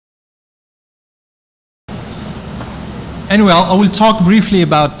Anyway, I will talk briefly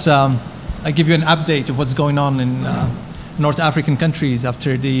about, I give you an update of what's going on in North African countries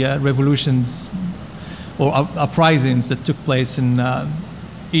after the revolutions or uprisings that took place in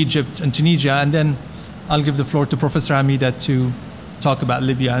Egypt and Tunisia, and then I'll give the floor to Professor Hamida to talk about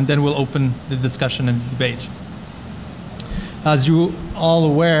Libya, and then we'll open the discussion and debate. As you all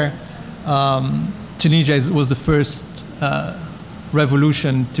aware, Tunisia was the first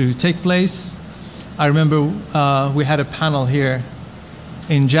revolution to take place. I remember we had a panel here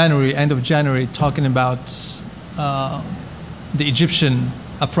in January, end of January, talking about the Egyptian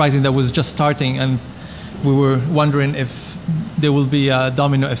uprising that was just starting, and we were wondering if there will be a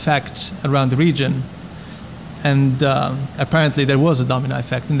domino effect around the region. And apparently there was a domino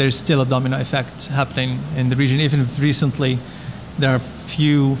effect, and there's still a domino effect happening in the region, even if recently there are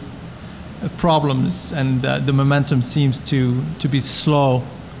few problems, and the momentum seems to be slow,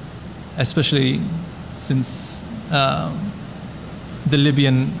 especially since the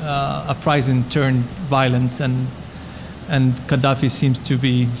Libyan uprising turned violent, and Qaddafi seems to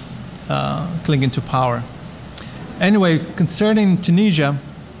be clinging to power. Anyway, concerning Tunisia,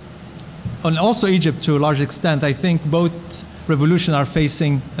 and also Egypt to a large extent, I think both revolutions are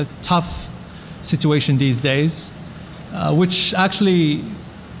facing a tough situation these days, which actually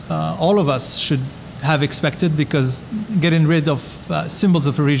all of us should have expected, because getting rid of symbols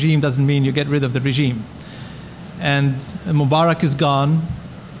of a regime doesn't mean you get rid of the regime. And Mubarak is gone,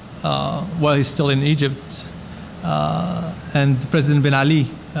 while he's still in Egypt, and President Ben Ali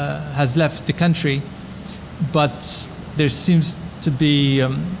has left the country, but there seems to be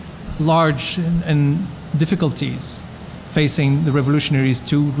large and difficulties facing the revolutionaries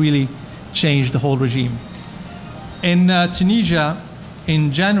to really change the whole regime. In Tunisia,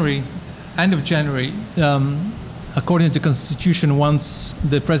 in January, end of January, according to the constitution, once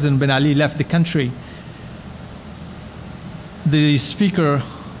the President Ben Ali left the country, the Speaker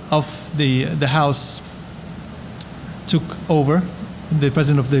of the House took over, the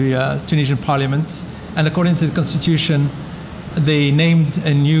President of the Tunisian Parliament, and according to the constitution, they named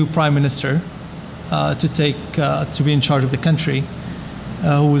a new prime minister to be in charge of the country,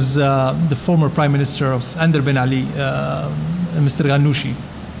 who was the former prime minister of under Ben Ali, Mr. Ghannouchi.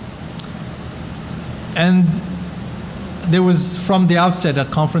 And there was from the outset a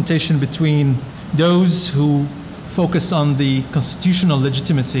confrontation between those who focused on the constitutional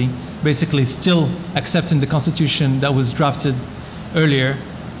legitimacy, basically still accepting the constitution that was drafted earlier,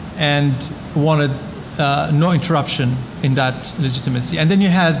 and wanted no interruption in that legitimacy. And then you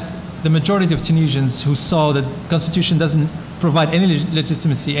had the majority of Tunisians who saw that the constitution doesn't provide any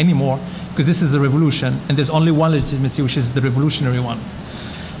legitimacy anymore, because this is a revolution, and there's only one legitimacy, which is the revolutionary one.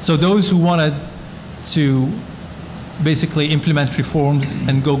 So those who wanted to basically implement reforms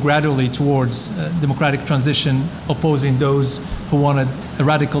and go gradually towards democratic transition, opposing those who wanted a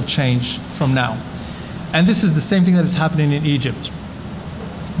radical change from now. And this is the same thing that is happening in Egypt,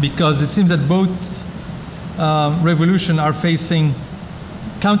 because it seems that both revolutions are facing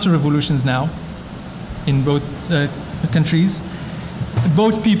counter-revolutions now in both countries.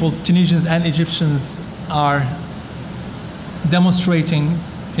 Both people, Tunisians and Egyptians, are demonstrating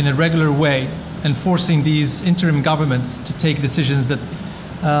in a regular way and forcing these interim governments to take decisions that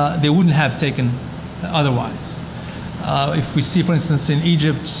they wouldn't have taken otherwise. If we see, for instance, in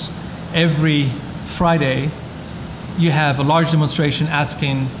Egypt, every Friday, you have a large demonstration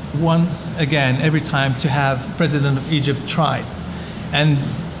asking once again, every time, to have President of Egypt tried. And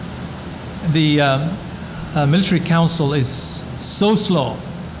the military council is so slow,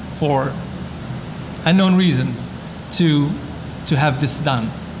 for unknown reasons, to have this done.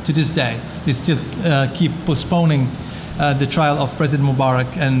 To this day, they still keep postponing the trial of President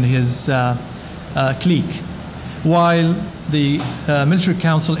Mubarak and his clique, while the military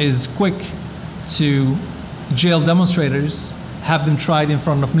council is quick to jail demonstrators, have them tried in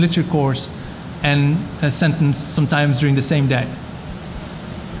front of military courts, and sentenced sometimes during the same day.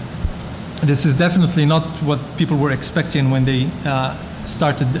 This is definitely not what people were expecting when they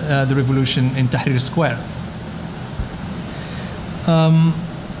started the revolution in Tahrir Square.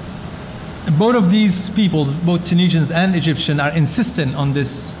 Both of these people, both Tunisians and Egyptian, are insistent on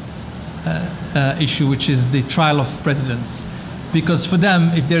this issue, which is the trial of presidents. Because for them,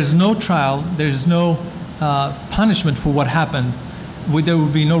 if there's no trial, there's no punishment for what happened, there will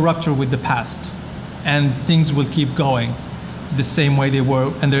be no rupture with the past, and things will keep going the same way they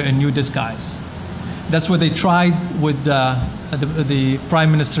were under a new disguise. That's what they tried with the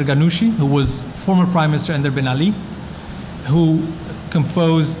Prime Minister Ghannouchi, who was former Prime Minister under Ben Ali, who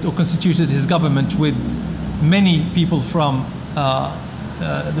composed or constituted his government with many people from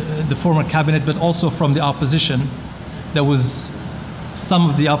the former cabinet, but also from the opposition, there was some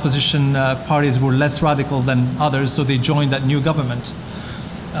of the opposition parties were less radical than others, so they joined that new government.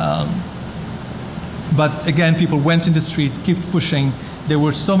 But again, people went in the street, kept pushing. There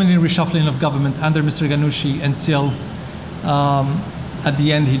were so many reshuffling of government under Mr. Ghannouchi until at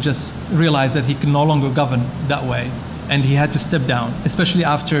the end he just realized that he could no longer govern that way, and he had to step down, especially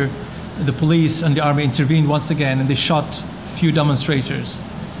after the police and the army intervened once again, and they shot few demonstrators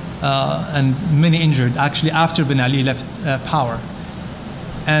and many injured, actually after Ben Ali left power.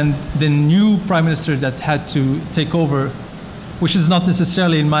 And the new prime minister that had to take over, which is not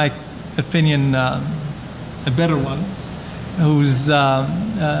necessarily, in my opinion, a better one, who's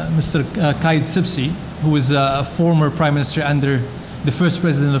Mr. Qaid Sibsi, who was a former prime minister under the first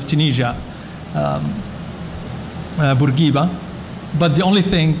president of Tunisia, Bourguiba. But the only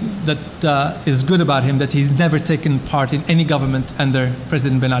thing that is good about him, that he's never taken part in any government under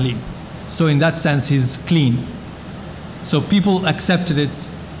President Ben Ali. So in that sense, he's clean. So people accepted it,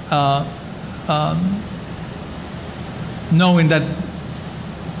 knowing that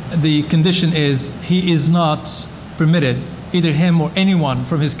the condition is he is not permitted, either him or anyone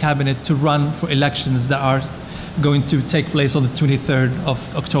from his cabinet, to run for elections that are going to take place on the 23rd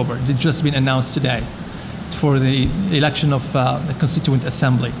of October. They've just been announced today for the election of the Constituent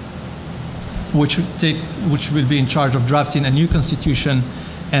Assembly, which will be in charge of drafting a new constitution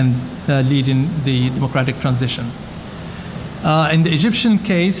and leading the democratic transition. In the Egyptian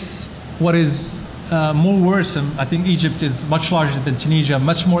case, what is more worrisome, I think Egypt is much larger than Tunisia,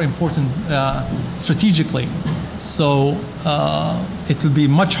 much more important strategically. So it will be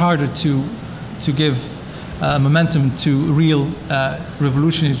much harder to give momentum to real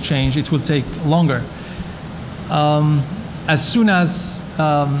revolutionary change. It will take longer. As soon as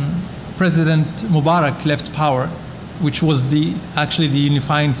President Mubarak left power, which was actually the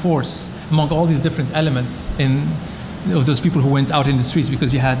unifying force among all these different elements of those people who went out in the streets,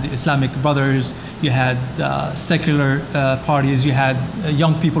 because you had the Islamic Brothers, you had secular parties, you had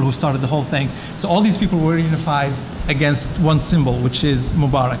young people who started the whole thing. So all these people were unified against one symbol, which is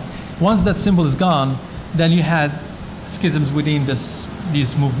Mubarak. Once that symbol is gone, then you had schisms within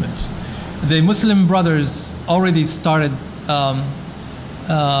these movements. The Muslim Brothers already started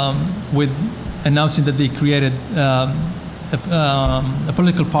with announcing that they created a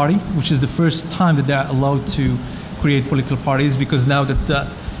political party, which is the first time that they're allowed to create political parties, because now that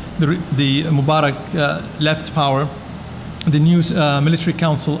the Mubarak left power, the new military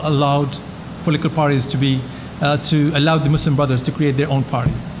council allowed political parties to allow the Muslim Brothers to create their own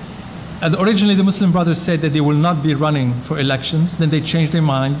party. Originally, the Muslim Brothers said that they will not be running for elections. Then they changed their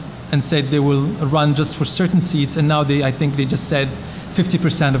mind and said they will run just for certain seats. And now I think they just said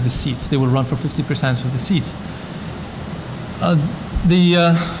 50% of the seats. They will run for 50% of the seats.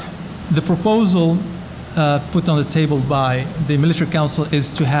 The proposal put on the table by the military council is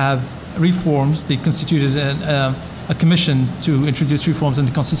to have reforms. They constituted a commission to introduce reforms in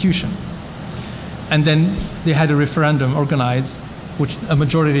the constitution. And then they had a referendum organized, which a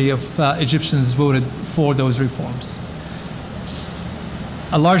majority of Egyptians voted for those reforms.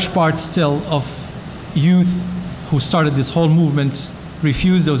 A large part still of youth who started this whole movement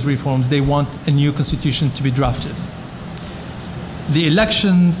refuse those reforms. They want a new constitution to be drafted. The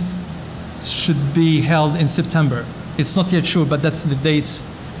elections should be held in September. It's not yet sure, but that's the date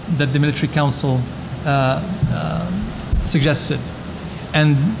that the military council suggested.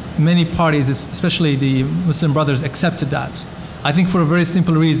 And many parties, especially the Muslim Brothers, accepted that. I think for a very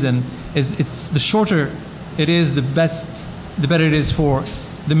simple reason, it's the shorter it is, the better it is for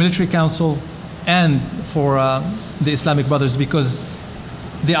the military council and for the Islamic Brothers, because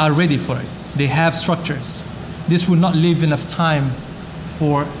they are ready for it. They have structures. This will not leave enough time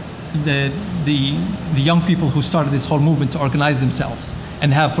for the young people who started this whole movement to organize themselves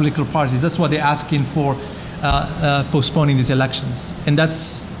and have political parties. That's why they're asking for postponing these elections. And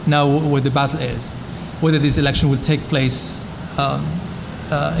that's now where the battle is, whether this election will take place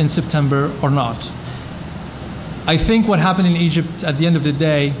in September or not. I think what happened in Egypt at the end of the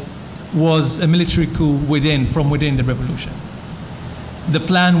day was a military coup from within the revolution. The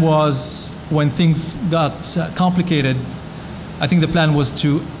plan was, when things got complicated, I think the plan was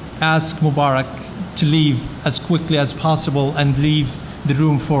to ask Mubarak to leave as quickly as possible and leave the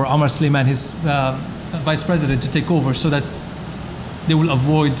room for Omar Suleiman, his vice president, to take over, so that they will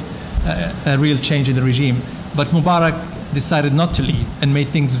avoid a real change in the regime. But Mubarak decided not to leave and made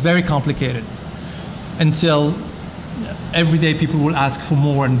things very complicated, until every day people will ask for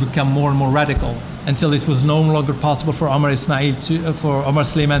more and become more and more radical, until it was no longer possible for Omar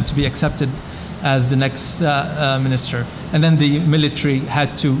Suleiman to be accepted as the next minister. And then the military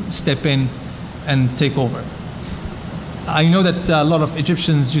had to step in and take over. I know that a lot of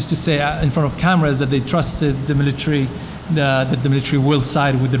Egyptians used to say in front of cameras that they trusted the military, that the military will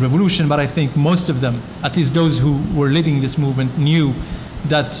side with the revolution, but I think most of them, at least those who were leading this movement, knew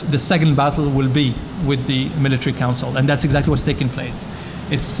that the second battle will be with the military council, and that's exactly what's taking place.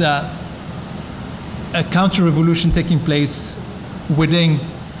 It's a counter-revolution taking place within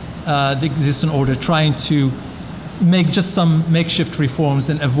the existing order, trying to make just some makeshift reforms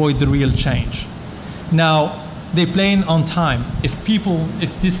and avoid the real change. Now, they're playing on time. If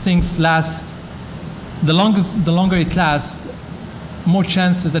these things last, the longer it lasts, more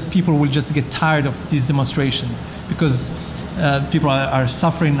chances that people will just get tired of these demonstrations, because people are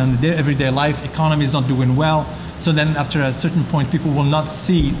suffering in their everyday life, economy is not doing well. So then after a certain point, people will not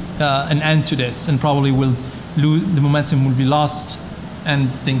see an end to this, and probably will lose, the momentum will be lost, and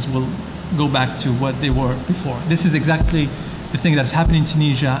things will go back to what they were before. This is exactly the thing that's happening in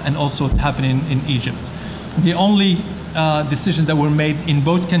Tunisia, and also it's happening in Egypt. The only decisions that were made in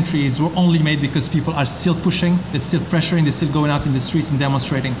both countries were only made because people are still pushing, they're still pressuring, they're still going out in the streets and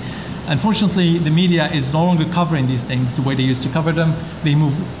demonstrating. Unfortunately, the media is no longer covering these things the way they used to cover them. They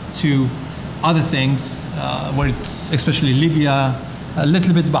move to other things, where it's especially Libya, a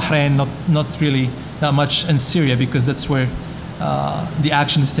little bit Bahrain, not really that much, and Syria, because that's where the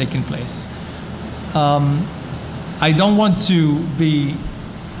action is taking place. I don't want to be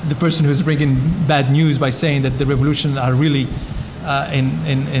the person who's bringing bad news by saying that the revolution are really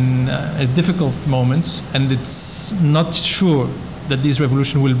in a difficult moment, and it's not sure that these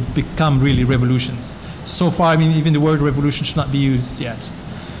revolutions will become really revolutions. So far, I mean, even the word revolution should not be used yet,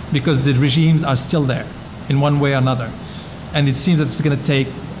 because the regimes are still there in one way or another. And it seems that it's going to take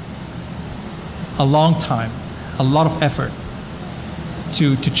a long time, a lot of effort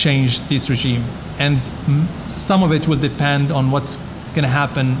to change this regime. And some of it will depend on what's going to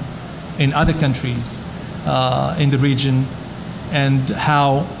happen in other countries in the region, and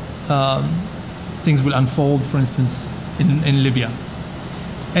how things will unfold, for instance, in Libya.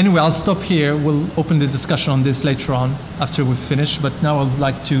 Anyway, I'll stop here. We'll open the discussion on this later on after we've finished, but now I'd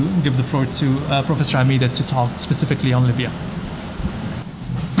like to give the floor to Professor Hamida to talk specifically on Libya.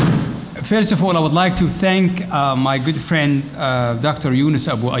 First of all, I would like to thank my good friend, Dr. Younes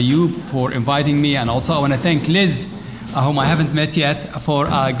Abouyoub, for inviting me, and also I want to thank Liz, whom I haven't met yet, for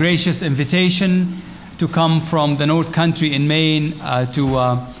a gracious invitation to come from the North Country in Maine to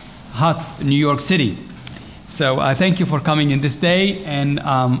hot New York City. So thank you for coming in this day, and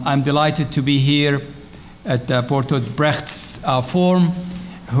I'm delighted to be here at Bertolt Brecht's Forum,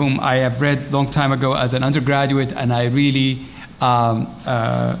 whom I have read a long time ago as an undergraduate, and I really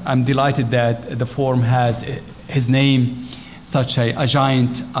I'm delighted that the Forum has his name, such a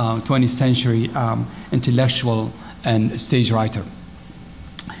giant 20th century intellectual and stage writer.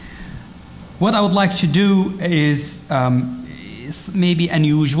 What I would like to do is maybe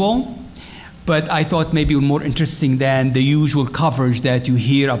unusual, but I thought maybe more interesting than the usual coverage that you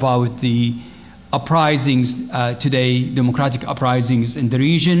hear about the uprisings today, democratic uprisings in the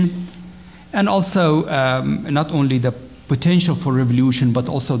region, and also not only the potential for revolution, but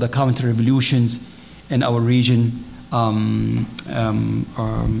also the counter-revolutions in our region,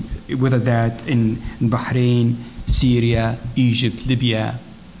 whether that in Bahrain, Syria, Egypt, Libya,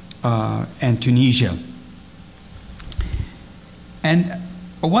 and Tunisia. And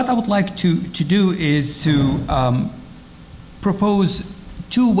what I would like to do is to propose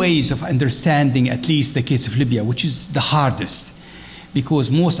two ways of understanding at least the case of Libya, which is the hardest,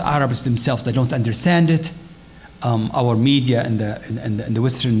 because most Arabs themselves, they don't understand it. Our media and the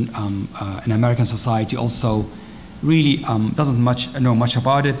Western and American society also really doesn't know much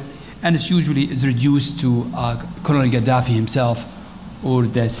about it, and it's usually reduced to Colonel Qaddafi himself, or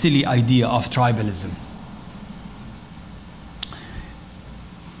the silly idea of tribalism.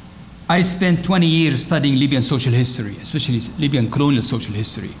 I spent 20 years studying Libyan social history, especially Libyan colonial social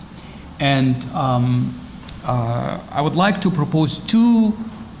history, and I would like to propose two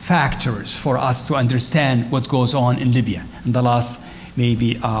factors for us to understand what goes on in Libya in the last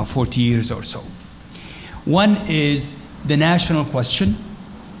maybe 40 years or so. One is the national question,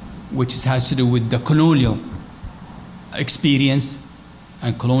 which has to do with the colonial experience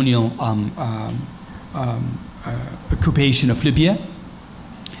and colonial occupation of Libya.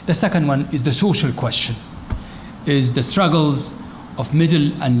 The second one is the social question, is the struggles of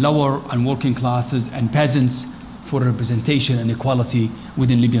middle and lower and working classes and peasants for representation and equality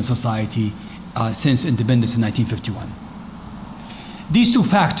within Libyan society since independence in 1951. These two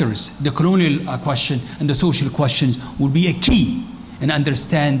factors, the colonial question and the social questions, will be a key in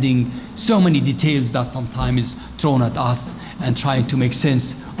understanding so many details that sometimes is thrown at us and trying to make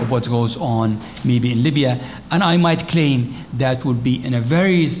sense of what goes on maybe in Libya. And I might claim that would be in a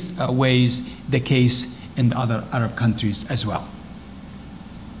various ways the case in the other Arab countries as well.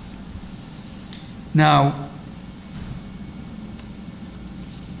 Now,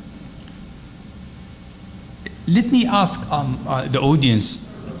 let me ask the audience,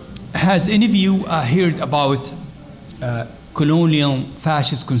 has any of you heard about colonial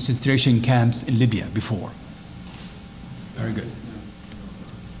fascist concentration camps in Libya before? Very good.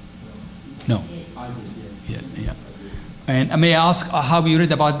 No? Yeah. And may I ask how you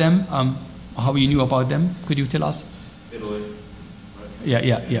read about them? How you knew about them? Could you tell us? Italy.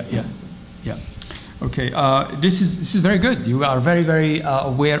 Yeah. Okay, this is very good. You are a very, very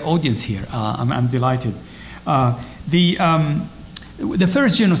aware audience here. I'm delighted. The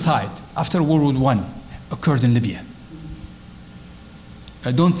first genocide after World War I occurred in Libya.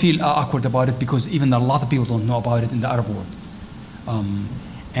 Don't feel awkward about it, because even a lot of people don't know about it in the Arab world.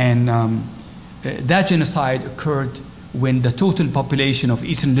 That genocide occurred when the total population of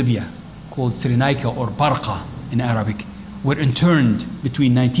eastern Libya, called Cyrenaica or Barqa in Arabic, were interned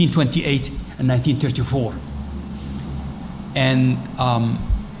between 1928 and 1934. And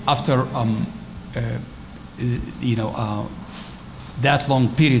after that long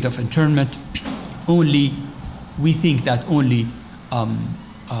period of internment, we think that only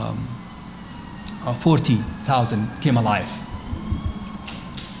 40,000 came alive.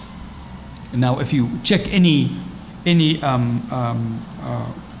 Now, if you check any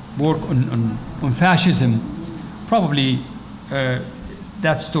work on fascism, probably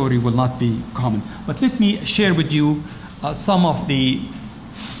that story will not be common. But let me share with you some of the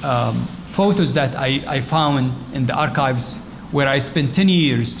photos that I found in the archives, where I spent 10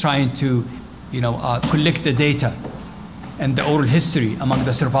 years trying to collect the data and the oral history among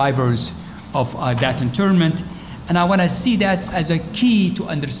the survivors of that internment. And I want to see that as a key to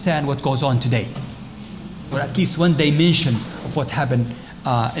understand what goes on today, or at least one dimension of what happened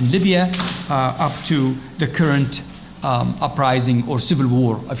in Libya up to the current uprising or civil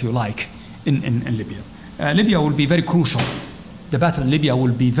war, if you like, in Libya. Libya will be very crucial. The battle in Libya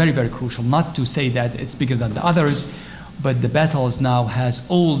will be very, very crucial. Not to say that it's bigger than the others, but the battles now has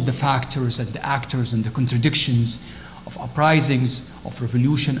all the factors and the actors and the contradictions of uprisings, of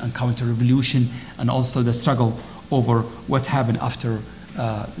revolution and counter-revolution, and also the struggle over what happened after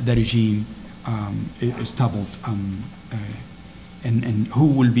the regime is toppled, and who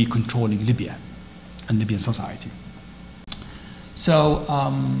will be controlling Libya and Libyan society. So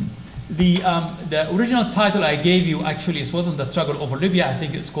the original title I gave you, actually, it wasn't The Struggle Over Libya. I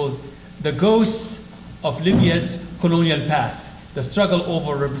think it's called The Ghosts of Libya's Colonial Past, The Struggle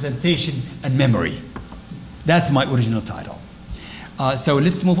Over Representation and Memory. That's my original title. So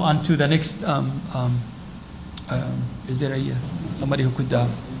let's move on to the next. Is there somebody who could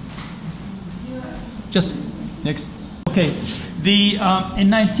just next? Okay.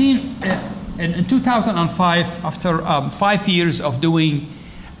 In 2005, after 5 years of doing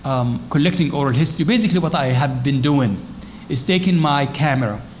collecting oral history, basically what I have been doing is taking my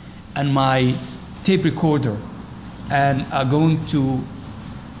camera and my tape recorder and going to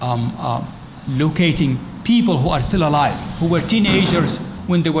locating people who are still alive, who were teenagers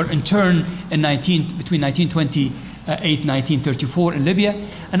when they were interned in between 1928 and 1934 in Libya.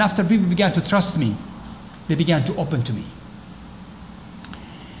 And after people began to trust me, they began to open to me.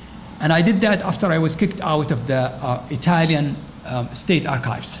 And I did that after I was kicked out of the Italian state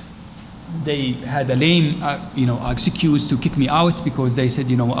archives. They had a lame excuse to kick me out, because they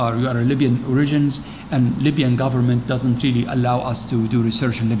said, you are a Libyan origins, and Libyan government doesn't really allow us to do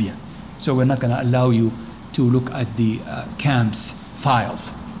research in Libya. So we're not going to allow you to look at the camps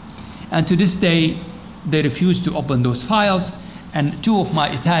files. And to this day, they refuse to open those files. And two of my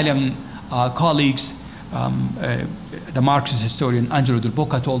Italian colleagues, the Marxist historian Angelo Del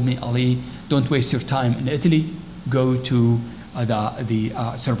Bocca, told me, Ali, don't waste your time in Italy. Go to the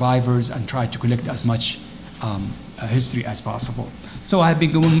survivors and try to collect as much history as possible. So I've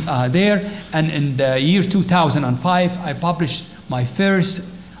been going there, and in the year 2005, I published my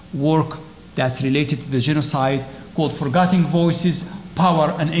first work that's related to the genocide, called Forgotten Voices,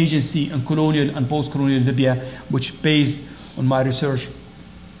 Power and Agency in Colonial and Post-Colonial Libya, which based on my research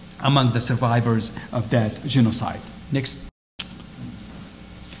among the survivors of that genocide. Next.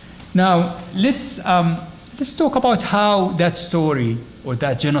 Now, let's talk about how that story, or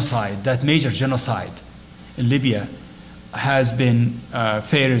that genocide, that major genocide in Libya, has been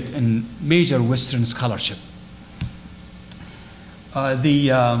fared in major Western scholarship.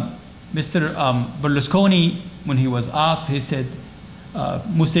 Mr. Berlusconi, when he was asked, he said,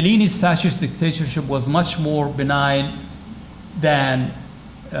 Mussolini's fascist dictatorship was much more benign than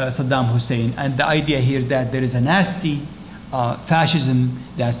Saddam Hussein. And the idea here that there is a nasty fascism,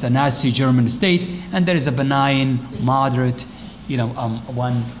 that's the Nazi German state, and there is a benign, moderate,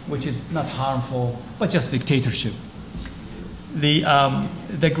 one which is not harmful, but just dictatorship.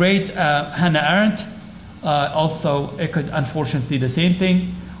 The great Hannah Arendt also echoed, unfortunately, the same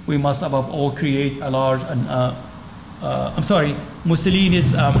thing. We must, above all, create a large,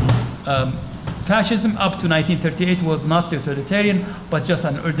 Mussolini's fascism up to 1938 was not totalitarian, but just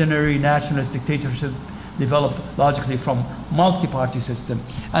an ordinary nationalist dictatorship developed logically from multi-party system.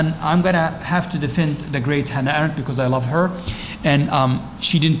 And I'm going to have to defend the great Hannah Arendt because I love her. And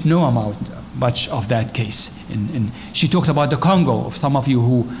she didn't know about much of that case. And she talked about the Congo, of some of you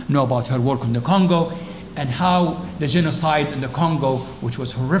who know about her work in the Congo, and how the genocide in the Congo, which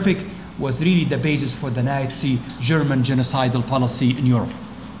was horrific, was really the basis for the Nazi German genocidal policy in Europe.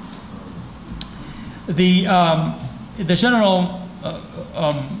 The general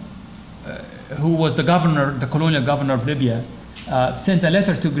who was the governor, the colonial governor of Libya, sent a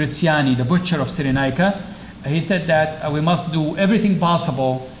letter to Graziani, the butcher of Cyrenaica. He said that we must do everything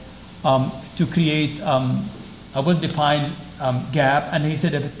possible to create a well-defined gap, and he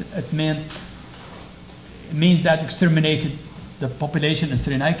said if it meant that exterminated the population in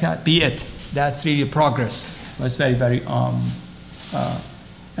Cyrenaica, be it. That's really progress. It was very, very.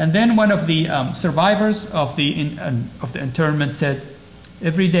 And then one of the survivors of the internment said,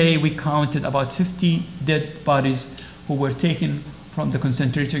 every day we counted about 50 dead bodies who were taken from the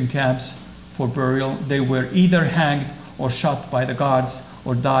concentration camps for burial. They were either hanged or shot by the guards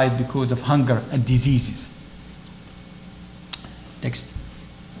or died because of hunger and diseases. Next.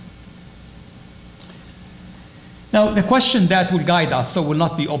 Now, the question that will guide us, so will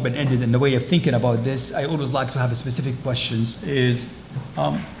not be open-ended in the way of thinking about this, I always like to have specific questions, is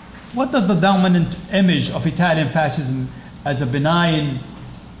what does the dominant image of Italian fascism as a benign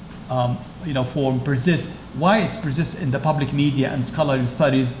form persist? Why it persists in the public media and scholarly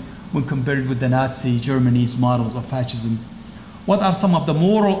studies when compared with the Nazi Germany's models of fascism? What are some of the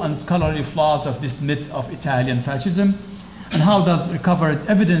moral and scholarly flaws of this myth of Italian fascism? And how does recovered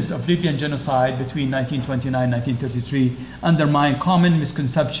evidence of Libyan genocide between 1929 and 1933 undermine common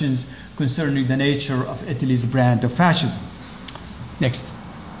misconceptions concerning the nature of Italy's brand of fascism? Next.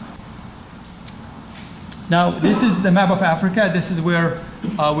 Now, this is the map of Africa. This is where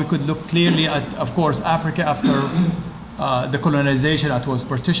we could look clearly at, of course, Africa after the colonization that was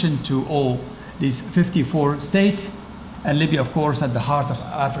partitioned to all these 54 states, and Libya, of course, at the heart of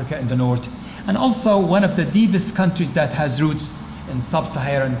Africa in the north. And also one of the deepest countries that has roots in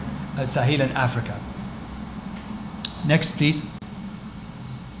sub-Saharan Saharan Africa. Next, please.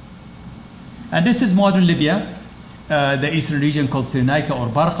 And this is modern Libya, the eastern region called Cyrenaica or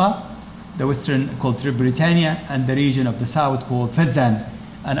Barqa, the western called Britannia, and the region of the south called Fezzan.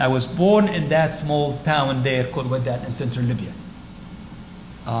 And I was born in that small town there called Wadan in central Libya.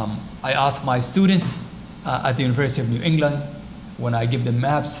 I ask my students at the University of New England, when I give them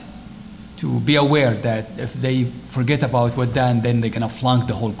maps, to be aware that if they forget about Wadan, then they're going to flunk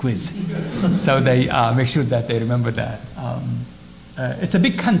the whole quiz. So they make sure that they remember that. It's a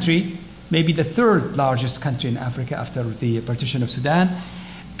big country, maybe the third largest country in Africa after the partition of Sudan.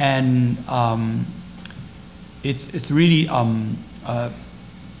 And it's really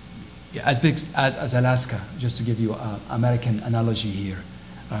as big as Alaska, just to give you an American analogy here.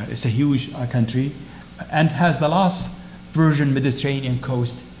 It's a huge country and has the last Virgin Mediterranean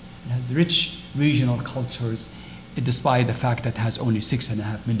coast. It has rich regional cultures, despite the fact that it has only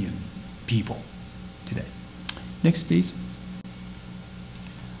 6.5 million people today. Next, please.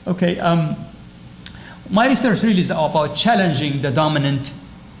 Okay, my research really is about challenging the dominant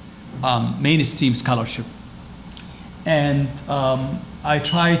mainstream scholarship. And I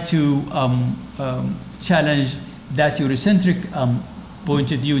try to challenge that Eurocentric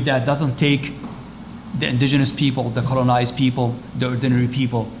point of view that doesn't take the indigenous people, the colonized people, the ordinary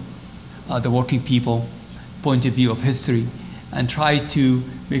people, the working people point of view of history, and try to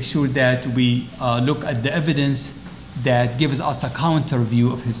make sure that we look at the evidence that gives us a counter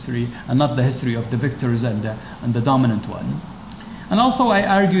view of history and not the history of the victors and the dominant one. And also I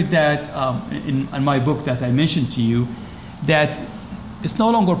argued that in my book that I mentioned to you, that it's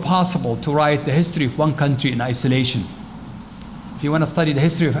no longer possible to write the history of one country in isolation. If you want to study the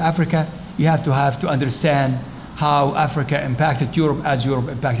history of Africa, you have to understand how Africa impacted Europe as Europe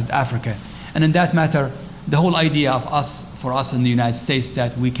impacted Africa. And in that matter, the whole idea of for us in the United States,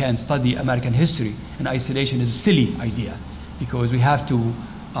 that we can study American history in isolation is a silly idea, because we have to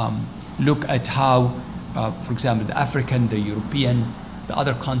look at how, for example, the African, the European, the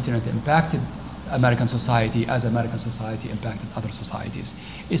other continent impacted American society as American society impacted other societies.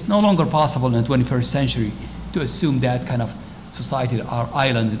 It's no longer possible in the 21st century to assume that kind of societies are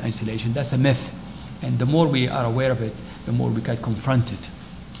islands in isolation. That's a myth. And the more we are aware of it, the more we can confront it.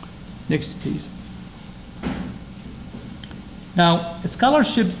 Next, please. Now,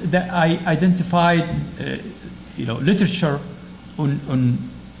 scholarships that I identified, literature on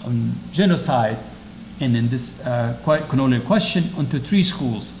genocide and in this colonial question onto three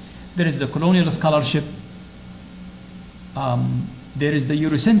schools. There is the colonial scholarship. There is the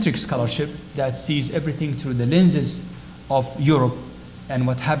Eurocentric scholarship that sees everything through the lenses of Europe, and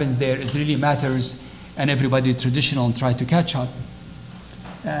what happens there is really matters, and everybody traditional and try to catch up.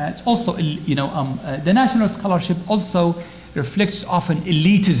 It's also, the national scholarship also reflects often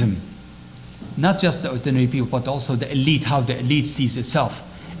elitism, not just the ordinary people, but also the elite, how the elite sees itself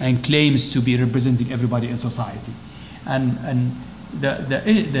and claims to be representing everybody in society. And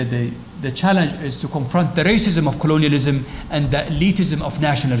the challenge is to confront the racism of colonialism and the elitism of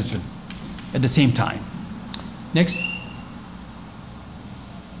nationalism at the same time. Next.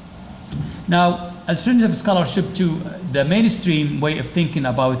 Now, alternative scholarship to the mainstream way of thinking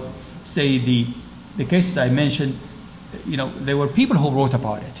about, say, the cases I mentioned, there were people who wrote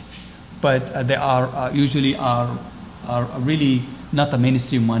about it, but they are usually are really not the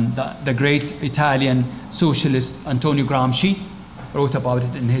mainstream one. The great Italian socialist Antonio Gramsci wrote about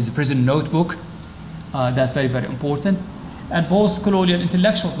it in his prison notebook. That's very, very important. And post-colonial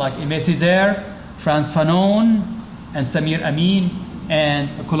intellectuals like Aimé Césaire, Frantz Fanon, and Samir Amin, and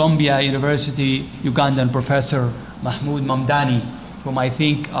Columbia University Ugandan professor Mahmoud Mamdani, whom I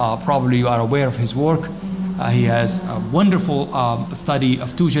think probably you are aware of his work. He has a wonderful study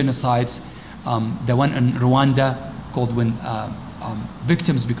of two genocides, the one in Rwanda called When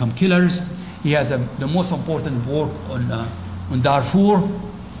Victims Become Killers. He has the most important work on Darfur,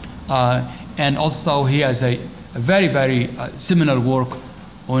 and also he has a very, very similar work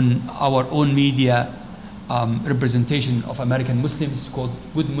on our own media representation of American Muslims called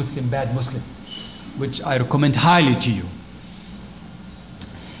Good Muslim, Bad Muslim, which I recommend highly to you.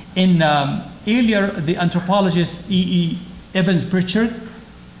 In earlier, the anthropologist E.E. Evans Pritchard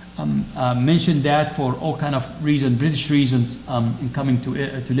mentioned that for all kind of reasons, British reasons, in coming to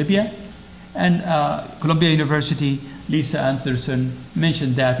Libya. And Columbia University, Lisa Anderson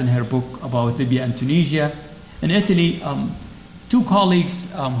mentioned that in her book about Libya and Tunisia. In Italy, two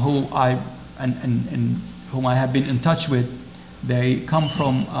colleagues whom I have been in touch with, they come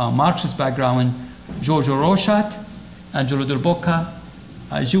from Marxist background, Giorgio Rochat, Angelo Del Bocca,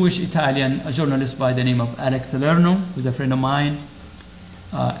 a Jewish Italian, a journalist by the name of Alex Salerno, who's a friend of mine,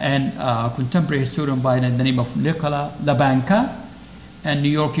 and a contemporary historian by the name of Nicola Labanca, and New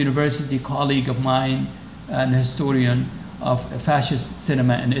York University colleague of mine, an historian of fascist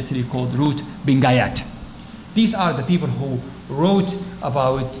cinema in Italy called Ruth Bingayat. These are the people who wrote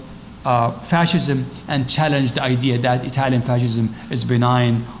about fascism and challenged the idea that Italian fascism is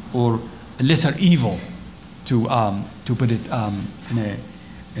benign or a lesser evil, to put it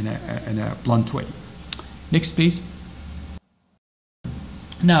in a blunt way. Next, please.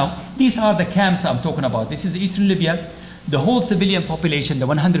 Now, these are the camps I'm talking about. This is Eastern Libya. The whole civilian population, the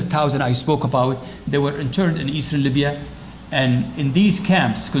 100,000 I spoke about, they were interned in Eastern Libya. And in these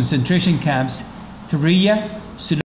camps, concentration camps, Tahrir,